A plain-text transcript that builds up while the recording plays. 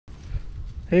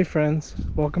Hey friends,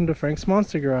 welcome to Frank's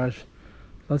Monster Garage.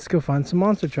 Let's go find some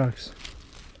monster trucks.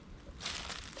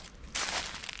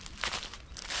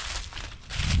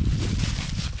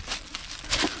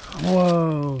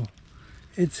 Whoa,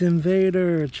 it's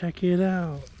Invader, check it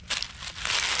out.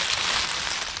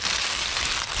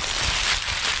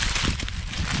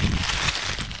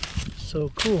 So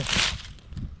cool,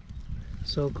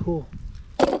 so cool.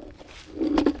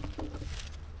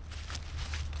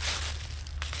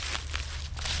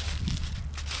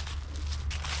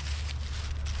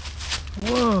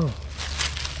 Whoa,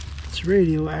 it's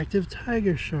radioactive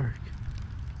tiger shark.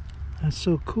 That's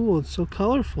so cool, it's so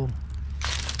colorful.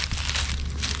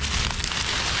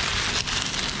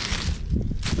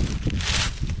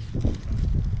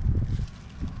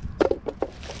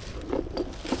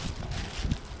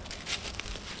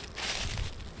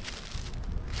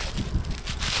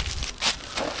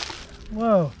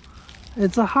 Whoa,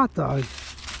 it's a hot dog.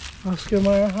 Oscar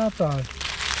Mayer hot dog.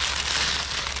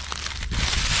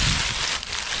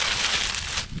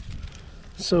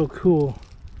 So cool.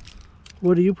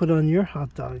 What do you put on your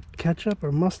hot dog? Ketchup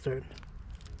or mustard?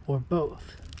 Or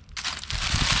both?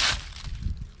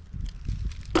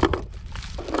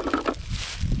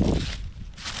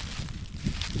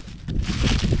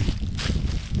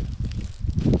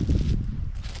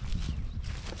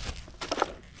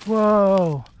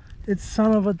 Whoa! It's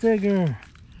Son of a Digger.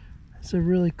 It's a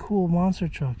really cool monster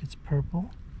truck. It's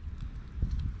purple.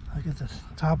 Look at the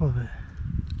top of it.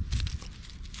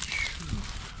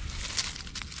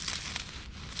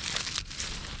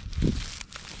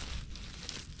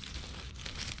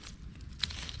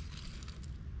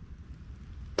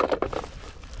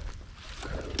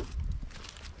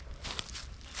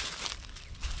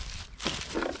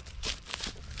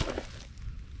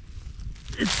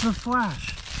 It's the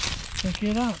Flash. Check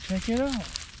it out, check it out.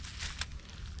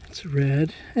 It's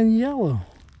red and yellow.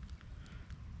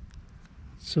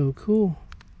 So cool.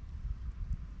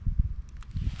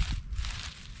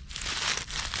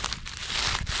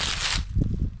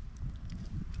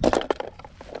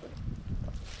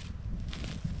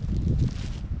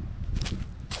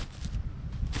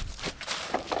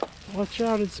 Watch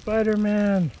out, it's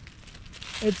Spider-Man.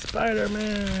 It's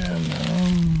Spider-Man.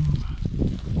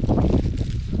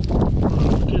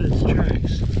 Look at its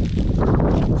tracks.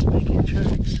 It's making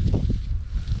tracks.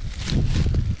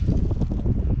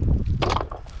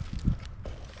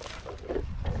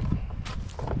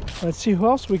 Let's see who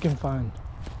else we can find.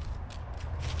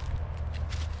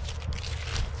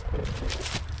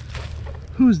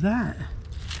 Who's that?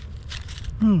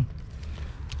 I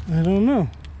don't know.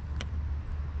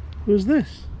 Who's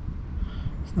this?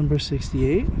 It's number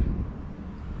 68.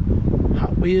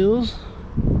 Hot Wheels.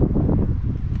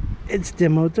 It's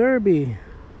Demo Derby.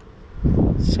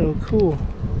 So cool.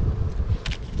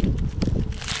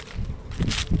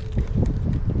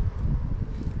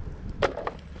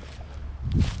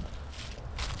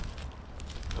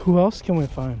 Who else can we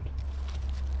find?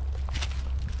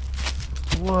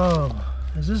 Whoa,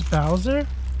 is this Bowser?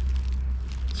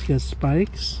 It's got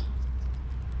spikes.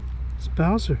 It's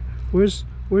Bowser. Where's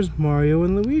Mario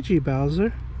and Luigi,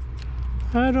 Bowser?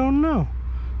 I don't know,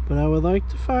 but I would like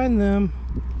to find them.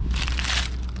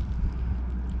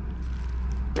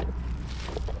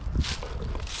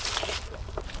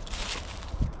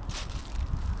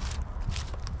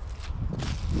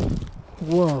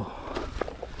 Whoa,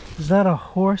 is that a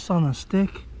horse on a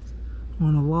stick?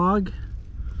 On a log?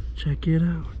 Check it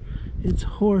out. It's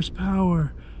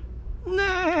horsepower.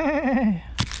 Nay!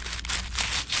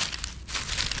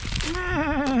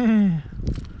 Nay!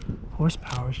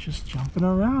 Horsepower is just jumping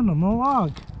around on the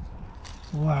log.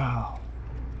 Wow.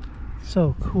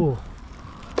 So cool.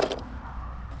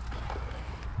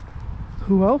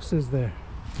 Who else is there?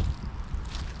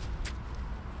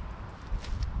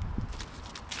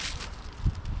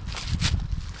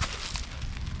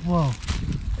 Whoa,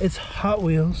 it's Hot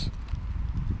Wheels.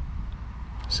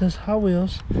 It says Hot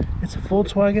Wheels. It's a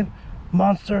Volkswagen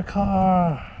monster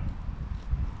car.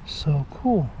 So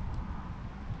cool.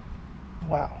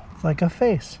 Wow, it's like a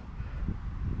face.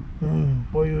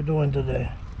 What are you doing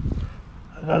today?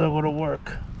 I gotta go to work.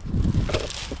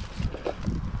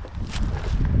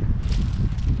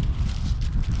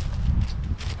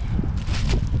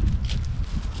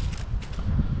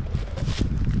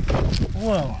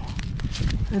 Whoa.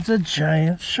 It's a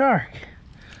giant shark.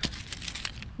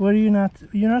 What are you not?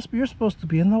 You're supposed to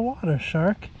be in the water,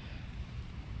 shark.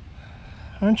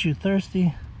 Aren't you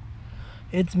thirsty?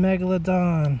 It's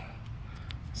Megalodon.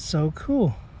 So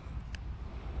cool.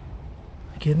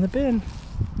 Get in the bin.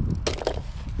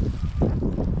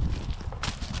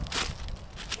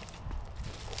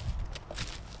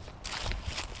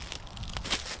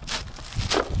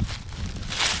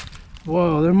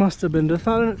 Whoa, there must have been a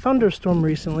thunderstorm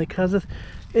recently because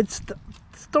it's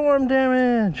storm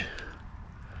damage.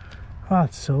 Oh,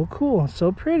 it's so cool. It's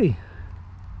so pretty.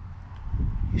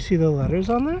 You see the letters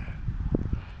on there?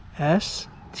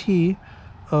 S-T-O-R-M.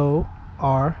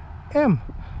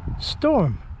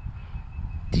 Storm.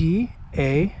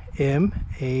 D-A-M-A-G-E.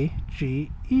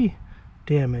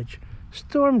 Damage.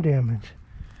 Storm damage.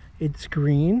 It's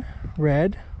green,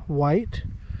 red, white,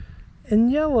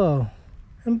 and yellow,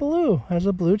 and blue. Has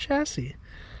a blue chassis.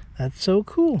 That's so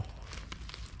cool.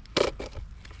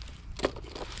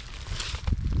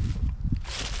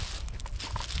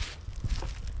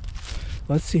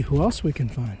 Let's see who else we can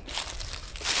find.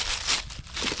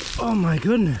 Oh my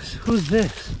goodness, who's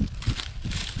this?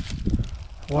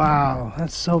 Wow,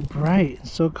 that's so bright,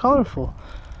 so colorful.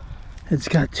 It's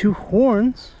got two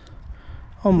horns.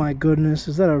 Oh my goodness,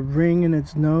 is that a ring in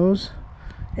its nose?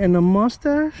 And a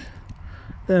mustache?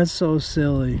 That's so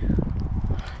silly.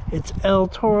 It's El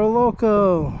Toro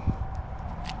Loco.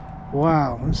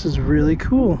 Wow, this is really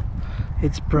cool.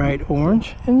 It's bright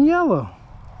orange and yellow.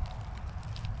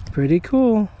 Pretty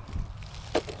cool.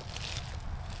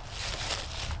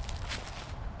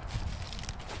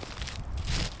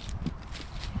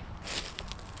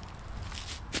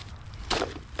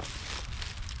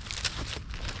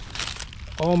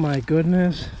 Oh my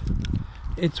goodness,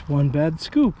 it's One Bad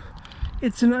Scoop.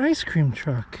 It's an ice cream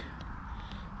truck.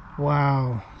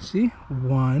 Wow, see?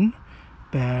 One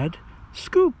Bad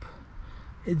Scoop.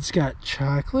 It's got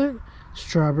chocolate,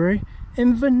 strawberry,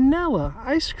 and vanilla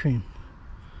ice cream.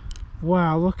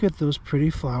 Wow, look at those pretty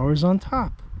flowers on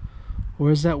top.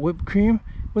 Or is that whipped cream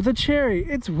with a cherry?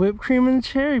 It's whipped cream and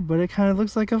cherry, but it kind of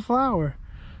looks like a flower.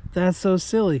 That's so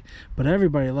silly, but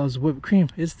everybody loves whipped cream.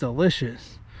 It's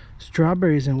delicious.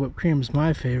 Strawberries and whipped cream is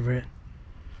my favorite.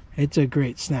 It's a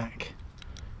great snack.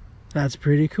 That's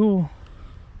pretty cool.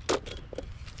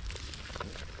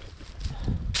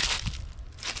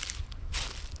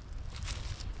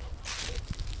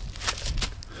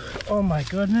 Oh my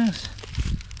goodness.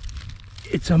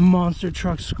 It's a monster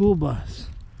truck school bus.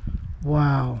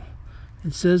 Wow.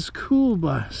 It says cool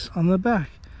bus on the back.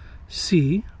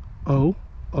 C-O-O-L-B-U-S.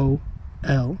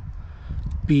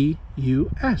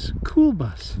 Cool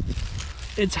bus.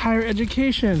 It's higher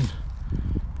education.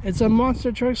 It's a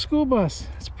monster truck school bus.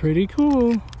 It's pretty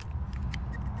cool.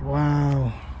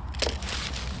 Wow.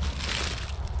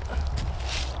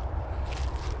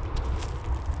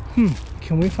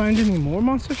 Can we find any more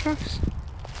monster trucks?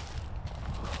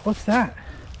 What's that?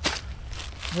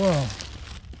 Whoa,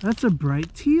 that's a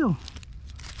bright teal.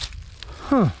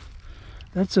 Huh,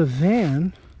 that's a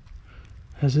van.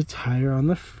 Has a tire on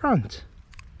the front.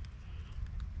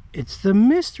 It's the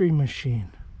mystery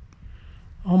machine.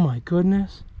 Oh my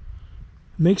goodness.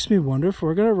 Makes me wonder if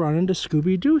we're gonna run into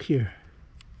Scooby-Doo here.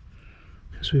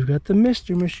 Because we've got the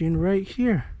mystery machine right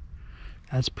here.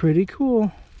 That's pretty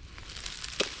cool.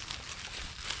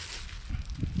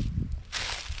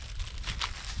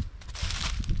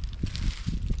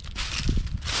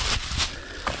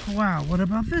 Wow, what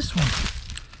about this one?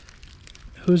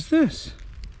 Who's this?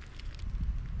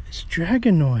 It's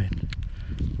Dragonoid.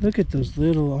 Look at those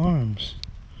little arms.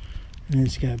 And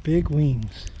it's got big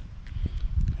wings.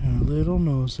 And a little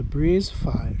nose to breathe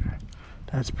fire.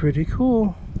 That's pretty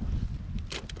cool.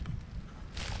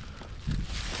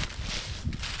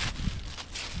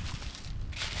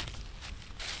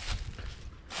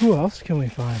 Who else can we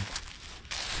find?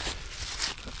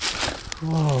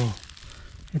 Whoa.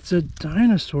 It's a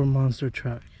dinosaur monster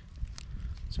truck.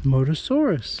 It's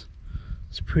Motosaurus.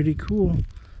 It's pretty cool.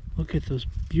 Look at those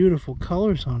beautiful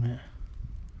colors on it.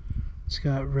 It's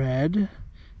got red,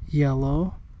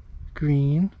 yellow,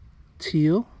 green,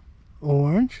 teal,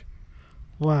 orange.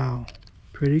 Wow,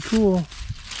 pretty cool.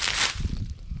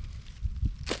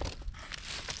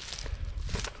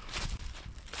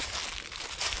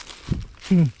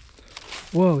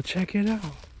 Whoa, check it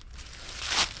out.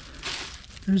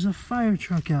 There's a fire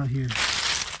truck out here.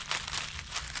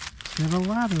 It's got a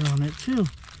ladder on it too.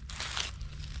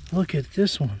 Look at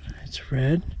this one. It's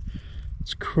red.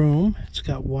 It's chrome. It's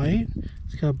got white.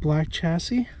 It's got black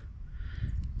chassis.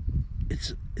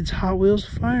 It's Hot Wheels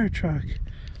fire truck.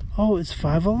 Oh, it's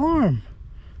 5 alarm.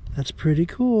 That's pretty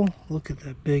cool. Look at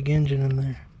that big engine in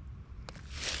there.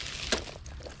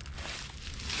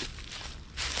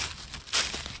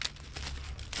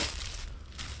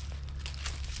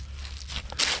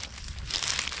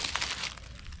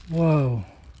 Whoa,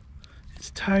 it's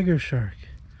Tiger Shark.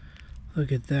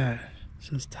 Look at that. It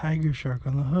says Tiger Shark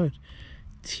on the hood.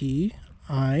 T-I-G-E-R-S-H-A-R-K.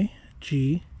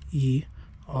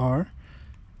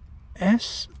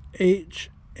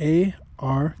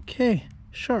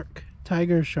 Shark.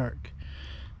 Tiger Shark.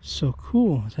 So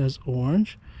cool. It has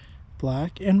orange,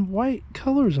 black, and white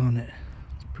colors on it.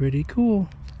 It's pretty cool.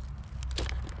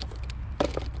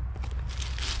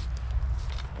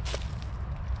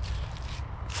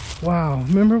 Wow,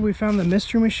 remember we found the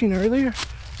mystery machine earlier?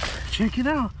 Check it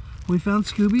out. We found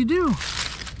Scooby-Doo.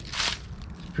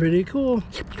 It's pretty cool.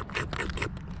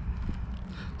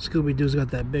 Scooby-Doo's got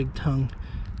that big tongue.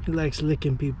 He likes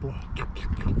licking people.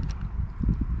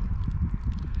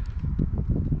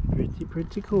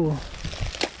 Pretty cool.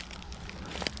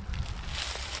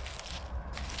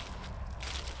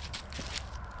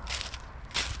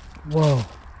 Whoa.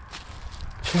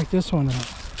 Check this one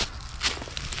out.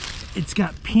 It's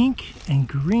got pink and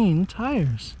green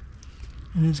tires.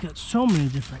 And it's got so many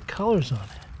different colors on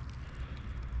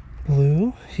it.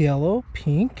 Blue, yellow,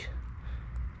 pink,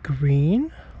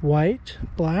 green, white,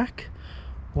 black.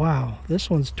 Wow, this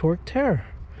one's Torque Terror.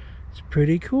 It's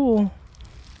pretty cool.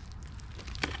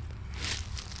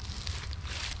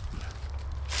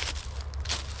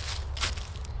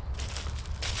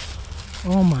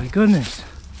 Oh my goodness.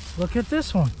 Look at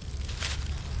this one.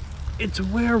 It's a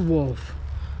werewolf.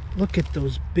 Look at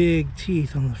those big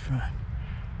teeth on the front.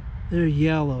 They're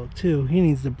yellow too. He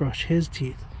needs to brush his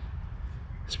teeth.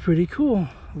 It's pretty cool.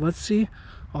 Let's see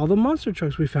all the monster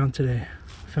trucks we found today.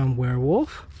 We found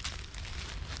werewolf,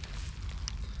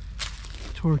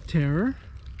 Torque Terror,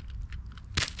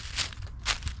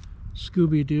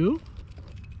 Scooby-Doo,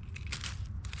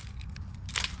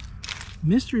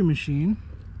 Mystery Machine,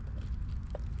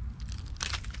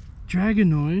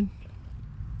 Dragonoid,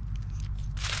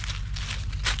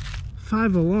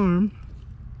 5 Alarm,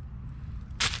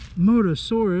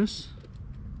 Motosaurus,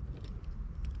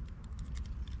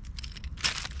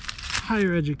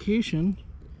 Higher Education,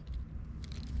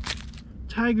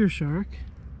 Tiger Shark,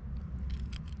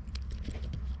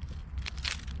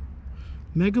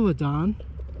 Megalodon,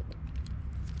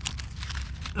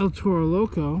 El Toro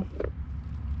Loco,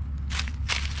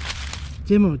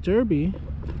 Demo Derby,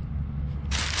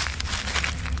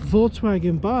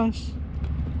 Volkswagen Bus,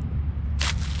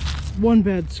 One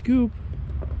Bad Scoop,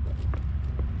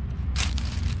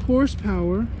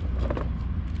 Horsepower,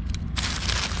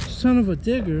 Son of a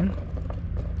Digger,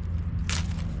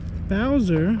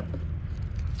 Bowser,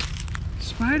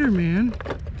 Spider-Man,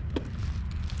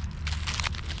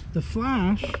 The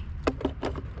Flash,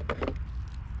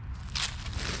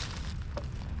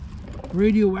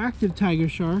 Radioactive Tiger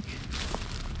Shark,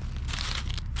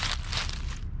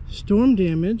 Storm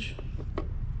Damage,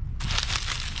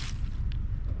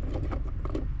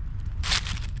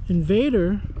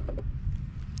 Invader,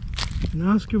 and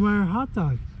Oscar Mayer Hot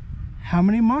Dog. How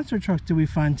many monster trucks did we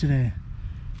find today?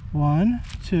 1,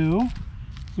 2,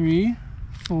 3,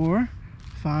 4,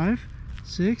 5,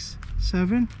 6,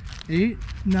 7, 8,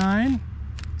 9,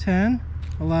 10,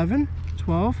 11,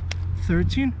 12,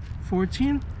 13,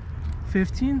 14,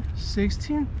 15,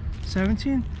 16,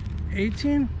 17,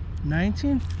 18,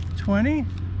 19, 20,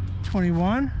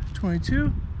 21,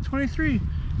 22, 23.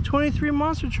 23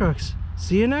 monster trucks.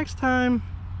 See you next time.